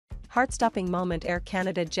Heart-stopping moment. Air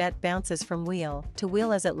Canada jet bounces from wheel to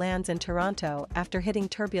wheel as it lands in Toronto after hitting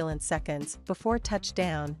turbulence seconds before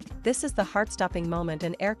touchdown. This is the heart-stopping moment.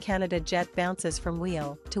 An Air Canada jet bounces from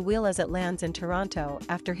wheel to wheel as it lands in Toronto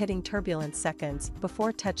after hitting turbulence seconds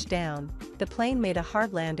before touchdown. The plane made a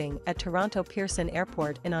hard landing at Toronto Pearson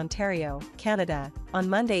Airport in Ontario, Canada, on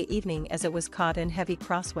Monday evening as it was caught in heavy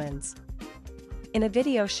crosswinds. In a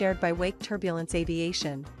video shared by Wake Turbulence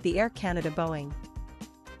Aviation, the Air Canada Boeing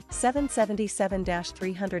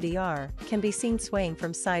 777-300ER can be seen swaying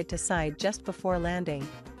from side to side just before landing.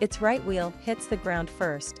 Its right wheel hits the ground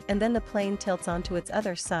first, and then the plane tilts onto its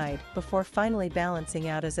other side before finally balancing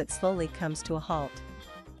out as it slowly comes to a halt.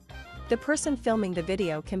 The person filming the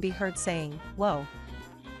video can be heard saying, "Whoa!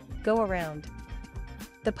 Go around."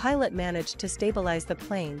 The pilot managed to stabilize the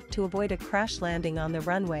plane to avoid a crash landing on the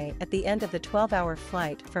runway at the end of the 12-hour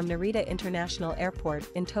flight from Narita International Airport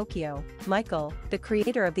in Tokyo. Michael, the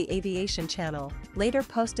creator of the aviation channel, later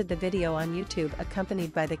posted the video on YouTube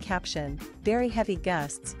accompanied by the caption, "Very heavy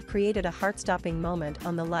gusts created a heart-stopping moment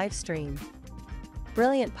on the live stream.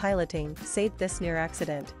 Brilliant piloting saved this near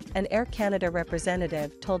accident," an Air Canada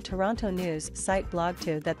representative told Toronto news site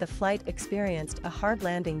Blog2 that the flight experienced a hard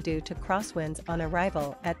landing due to crosswinds on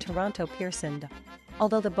arrival at Toronto Pearson.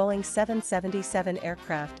 Although the Boeing 777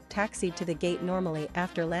 aircraft taxied to the gate normally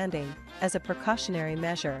after landing, as a precautionary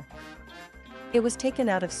measure, it was taken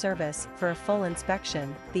out of service for a full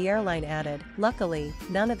inspection, the airline added. Luckily,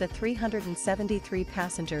 none of the 373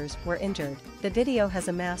 passengers were injured. The video has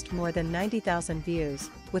amassed more than 90,000 views,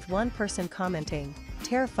 with one person commenting,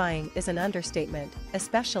 "Terrifying is an understatement,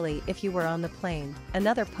 especially if you were on the plane."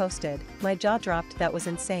 Another posted, "My jaw dropped, that was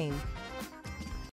insane."